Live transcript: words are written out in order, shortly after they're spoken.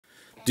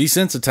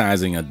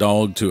Desensitizing a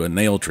dog to a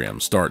nail trim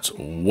starts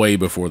way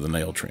before the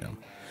nail trim.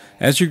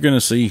 As you're going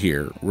to see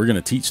here, we're going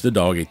to teach the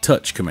dog a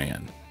touch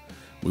command.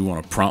 We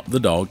want to prompt the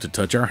dog to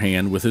touch our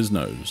hand with his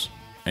nose,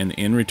 and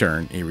in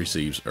return, he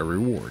receives a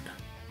reward.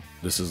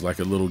 This is like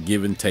a little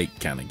give and take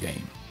kind of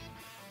game.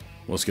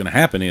 What's going to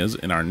happen is,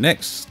 in our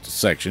next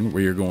section,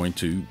 we are going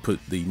to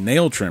put the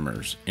nail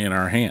trimmers in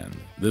our hand.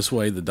 This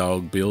way, the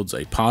dog builds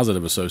a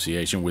positive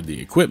association with the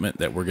equipment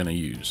that we're going to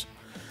use.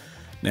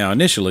 Now,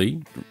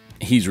 initially,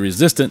 he's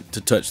resistant to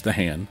touch the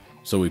hand,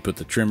 so we put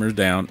the trimmers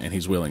down and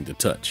he's willing to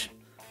touch.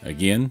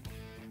 Again,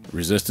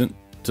 resistant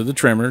to the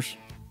trimmers.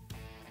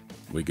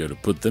 We go to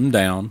put them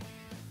down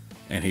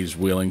and he's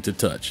willing to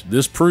touch.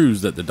 This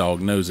proves that the dog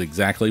knows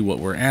exactly what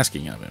we're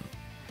asking of him.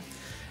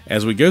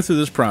 As we go through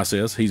this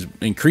process, he's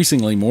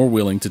increasingly more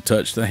willing to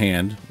touch the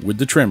hand with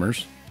the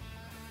trimmers.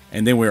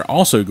 And then we're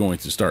also going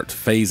to start to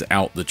phase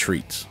out the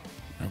treats.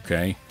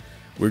 Okay?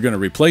 We're going to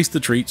replace the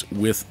treats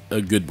with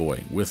a good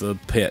boy, with a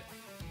pet.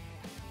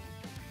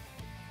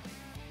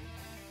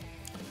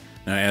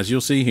 Now, as you'll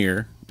see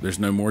here, there's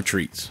no more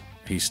treats.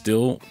 He's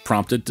still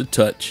prompted to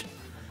touch,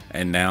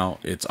 and now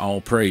it's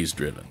all praise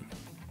driven.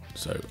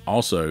 So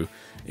also,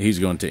 he's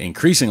going to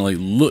increasingly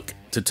look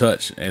to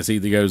touch as he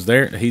goes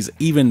there. He's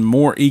even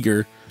more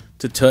eager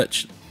to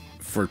touch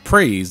for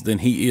praise than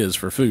he is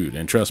for food.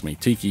 And trust me,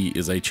 Tiki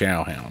is a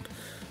chow hound.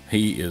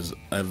 He is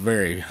a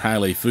very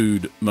highly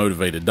food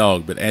motivated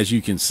dog, but as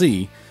you can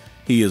see,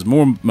 he is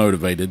more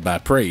motivated by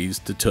praise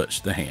to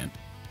touch the hand.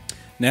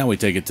 Now we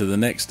take it to the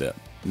next step.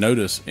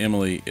 Notice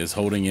Emily is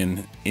holding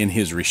in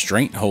his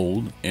restraint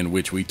hold, in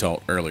which we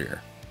taught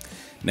earlier.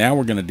 Now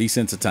we're going to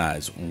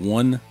desensitize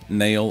one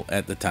nail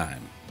at the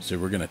time. So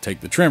we're going to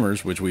take the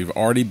trimmers, which we've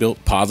already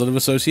built positive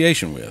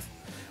association with.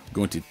 We're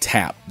going to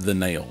tap the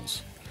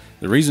nails.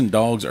 The reason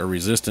dogs are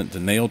resistant to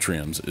nail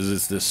trims is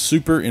it's this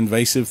super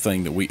invasive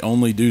thing that we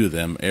only do to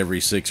them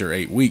every 6 or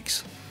 8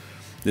 weeks.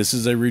 This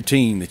is a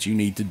routine that you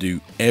need to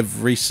do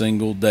every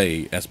single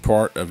day as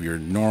part of your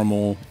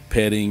normal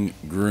petting,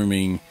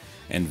 grooming,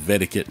 and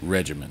etiquette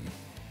regimen.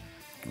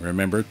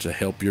 Remember to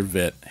help your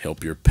vet,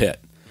 help your pet.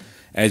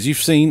 As you've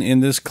seen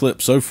in this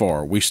clip so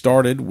far, we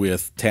started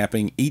with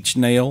tapping each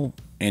nail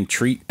and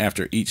treat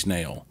after each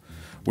nail.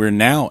 We're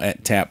now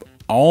at tap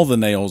all the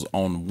nails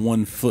on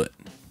one foot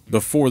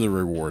before the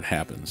reward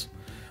happens.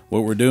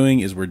 What we're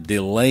doing is we're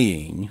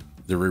delaying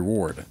the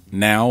reward.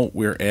 Now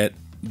we're at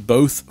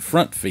both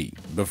front feet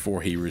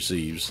before he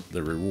receives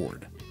the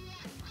reward.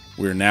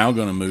 We're now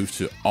going to move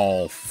to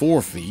all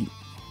 4 feet.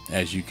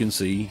 As you can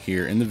see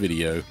here in the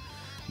video,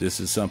 this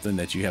is something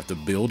that you have to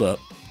build up.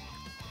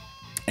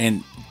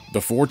 And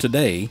before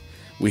today,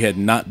 we had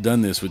not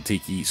done this with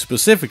Tiki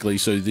specifically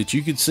so that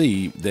you could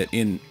see that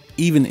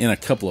even in a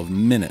couple of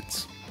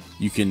minutes,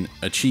 you can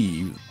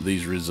achieve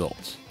these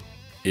results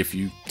if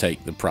you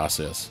take the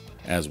process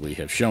as we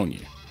have shown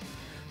you.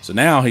 So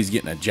now he's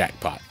getting a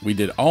jackpot. We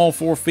did all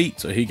 4 feet,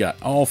 so he got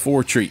all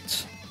 4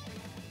 treats.